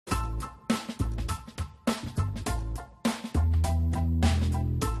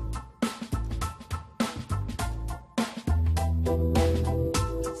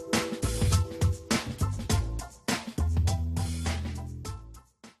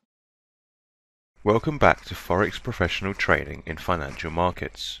Welcome back to Forex Professional Trading in Financial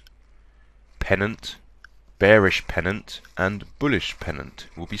Markets. Pennant, Bearish Pennant and Bullish Pennant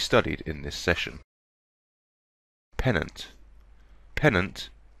will be studied in this session. Pennant. Pennant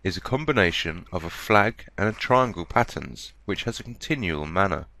is a combination of a flag and a triangle patterns which has a continual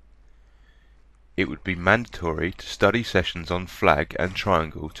manner. It would be mandatory to study sessions on flag and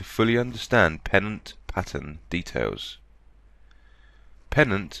triangle to fully understand pennant pattern details.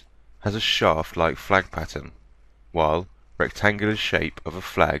 Pennant has a shaft-like flag pattern, while rectangular shape of a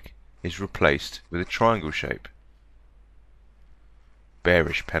flag is replaced with a triangle shape.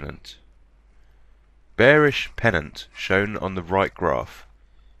 Bearish Pennant. Bearish pennant, shown on the right graph,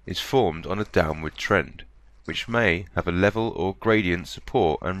 is formed on a downward trend, which may have a level or gradient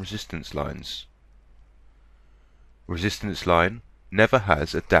support and resistance lines. Resistance line never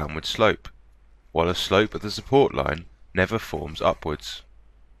has a downward slope, while a slope of the support line never forms upwards.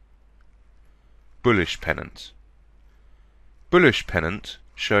 Bullish Pennant. Bullish pennant,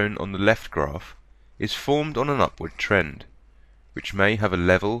 shown on the left graph, is formed on an upward trend, which may have a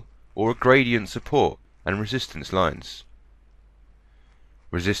level or a gradient support and resistance lines.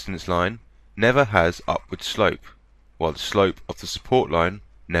 Resistance line never has upward slope, while the slope of the support line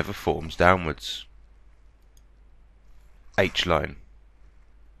never forms downwards. H-line.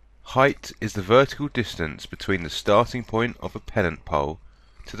 Height is the vertical distance between the starting point of a pennant pole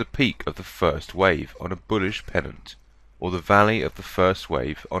to the peak of the first wave on a bullish pennant, or the valley of the first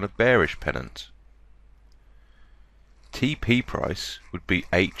wave on a bearish pennant. TP price would be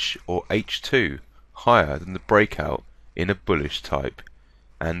H or H2 higher than the breakout in a bullish type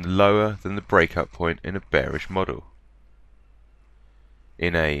and lower than the breakout point in a bearish model.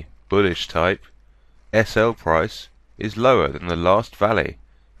 In a bullish type, SL price is lower than the last valley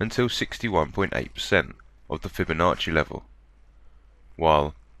until 61.8% of the Fibonacci level,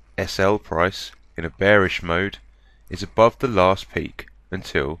 while SL price in a bearish mode is above the last peak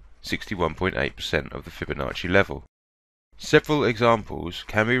until 61.8% of the Fibonacci level. Several examples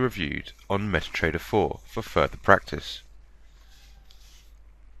can be reviewed on MetaTrader 4 for further practice.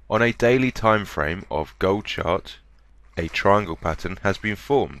 On a daily time frame of gold chart, a triangle pattern has been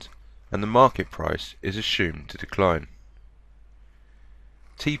formed and the market price is assumed to decline.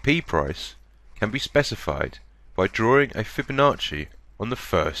 TP price can be specified by drawing a Fibonacci on the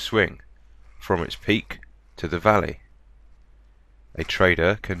first swing, from its peak to the valley. A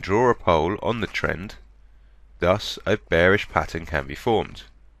trader can draw a pole on the trend, thus a bearish pattern can be formed.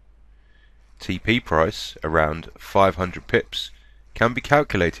 TP price around 500 pips can be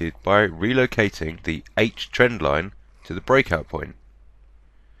calculated by relocating the H trend line to the breakout point.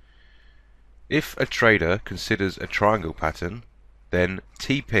 If a trader considers a triangle pattern, then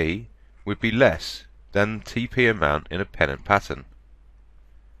TP would be less than TP amount in a pennant pattern.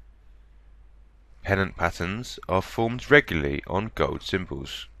 Pennant patterns are formed regularly on gold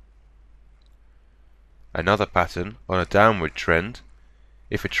symbols. Another pattern on a downward trend,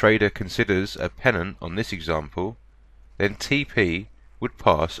 if a trader considers a pennant on this example, then TP would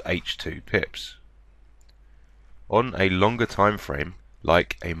pass H2 pips. On a longer time frame,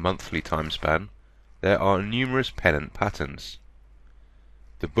 like a monthly time span, there are numerous pennant patterns.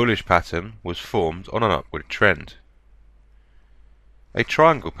 The bullish pattern was formed on an upward trend. A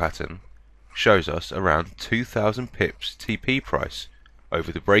triangle pattern shows us around 2000 pips TP price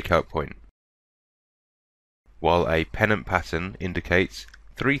over the breakout point, while a pennant pattern indicates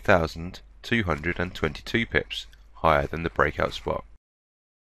 3222 pips higher than the breakout spot.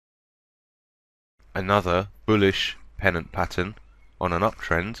 Another bullish pennant pattern on an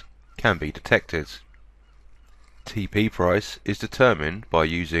uptrend can be detected. TP price is determined by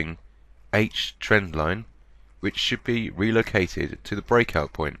using H trend line, which should be relocated to the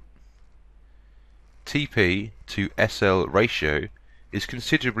breakout point. TP to SL ratio is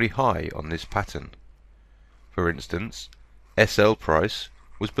considerably high on this pattern. For instance, SL price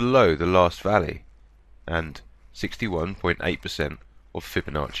was below the last valley and 61.8% of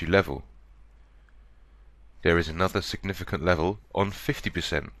Fibonacci level. There is another significant level on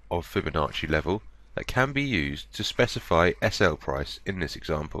 50% of Fibonacci level that can be used to specify SL price in this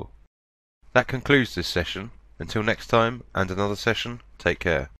example. That concludes this session. Until next time and another session, take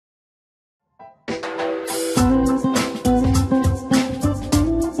care.